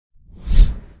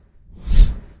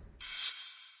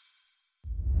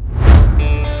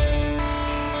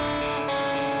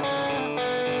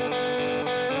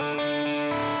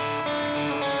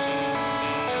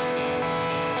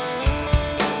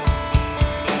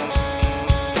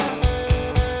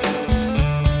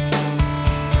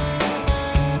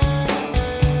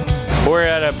We're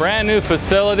at a brand new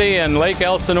facility in Lake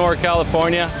Elsinore,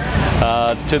 California.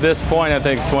 To this point, I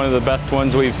think it's one of the best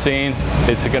ones we've seen.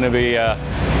 It's going to be a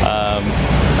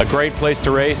great place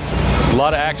to race. A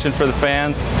lot of action for the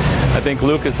fans. I think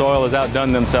Lucas Oil has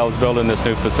outdone themselves building this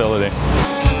new facility.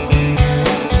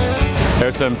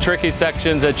 There's some tricky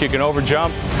sections that you can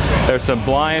overjump. There's some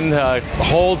blind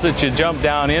holes that you jump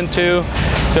down into.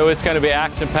 So it's going to be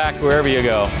action-packed wherever you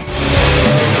go.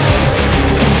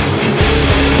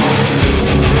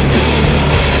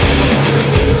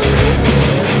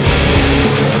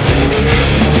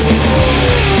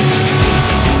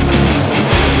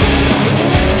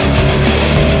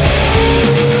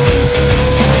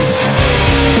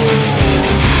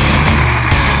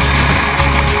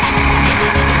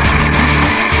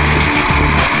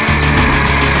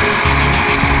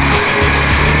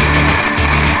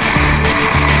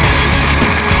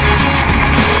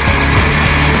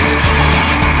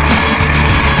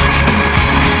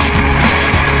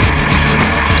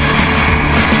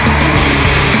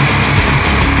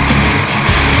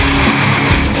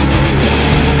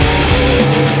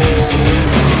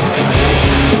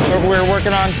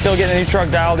 Still getting a new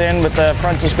truck dialed in with the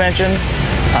front suspension,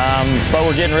 but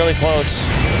we're getting really close.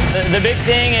 The big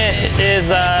thing is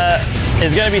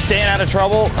going to be staying out of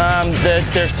trouble.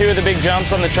 There's two of the big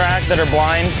jumps on the track that are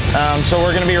blind, so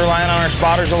we're going to be relying on our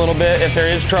spotters a little bit if there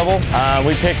is trouble.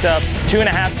 We picked up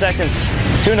 2.5 seconds,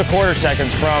 2.25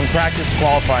 seconds from practice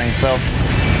qualifying, so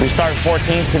we started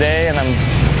 14th today, and I'm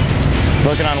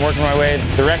looking on working my way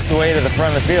the rest of the way to the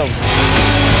front of the field.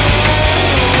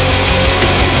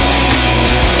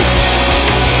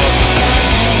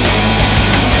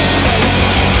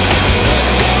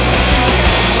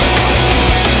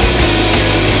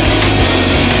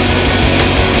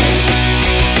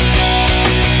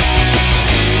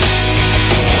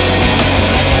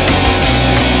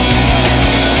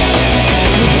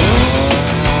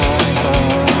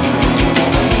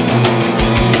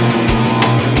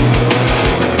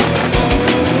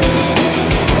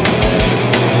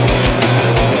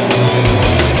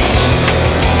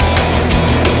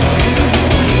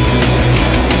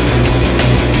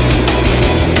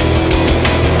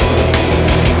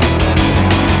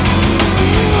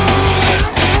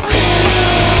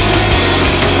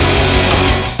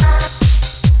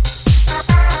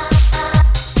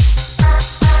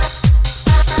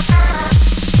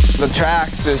 The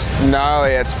track's just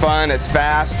gnarly. It's fun, it's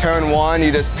fast. Turn one,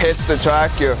 you just pitch the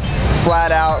truck, you're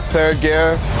flat out third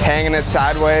gear, hanging it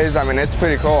sideways. I mean, it's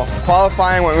pretty cool.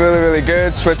 Qualifying went really, really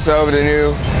good. Switched over to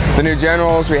the new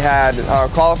generals. We had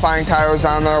qualifying tires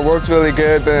on there, worked really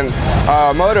good, but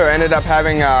then motor ended up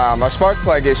having a spark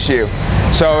plug issue.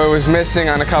 So it was missing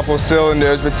on a couple of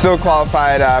cylinders, but still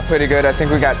qualified pretty good. I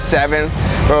think we got 7th.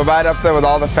 We're right up there with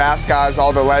all the fast guys,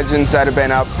 all the legends that have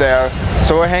been up there.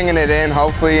 So we're hanging it in.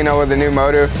 Hopefully, you know, with the new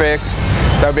motor fixed,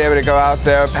 they'll be able to go out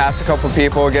there, pass a couple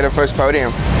people, get a first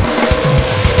podium.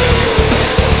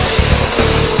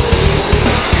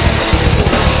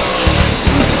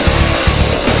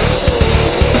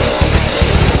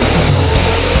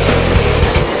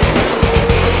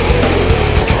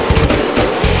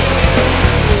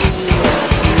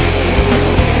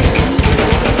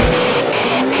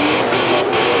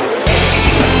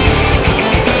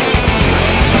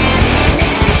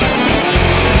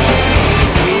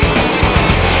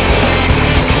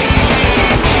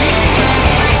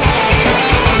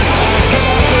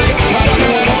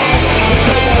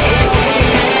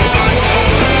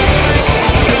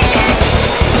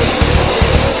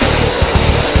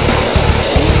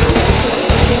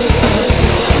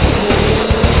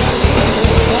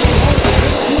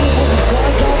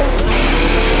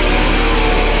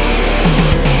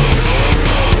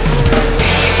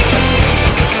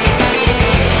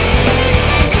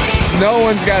 No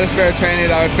one's got a spare tranny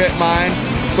that would fit mine.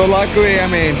 So luckily, I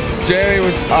mean, Jerry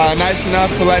was nice enough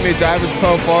to let me drive his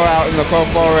Pro 4 out in the Pro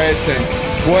 4 race, and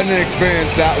what an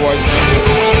experience that was.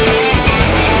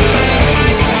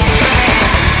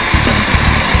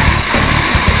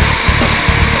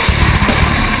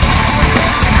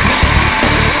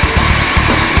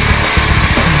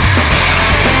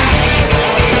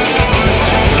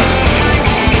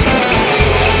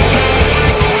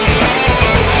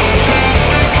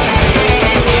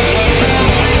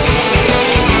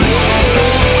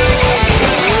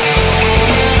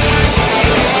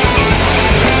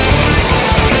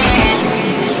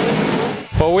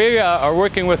 We are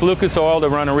working with Lucas Oil to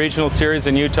run a regional series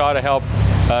in Utah to help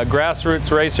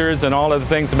grassroots racers and all of the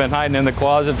things that have been hiding in the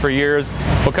closet for years.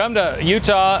 We'll come to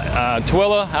Utah,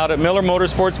 Twilla, out at Miller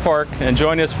Motorsports Park, and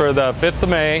join us for the 5th of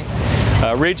May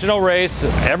regional race.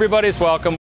 Everybody's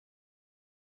welcome.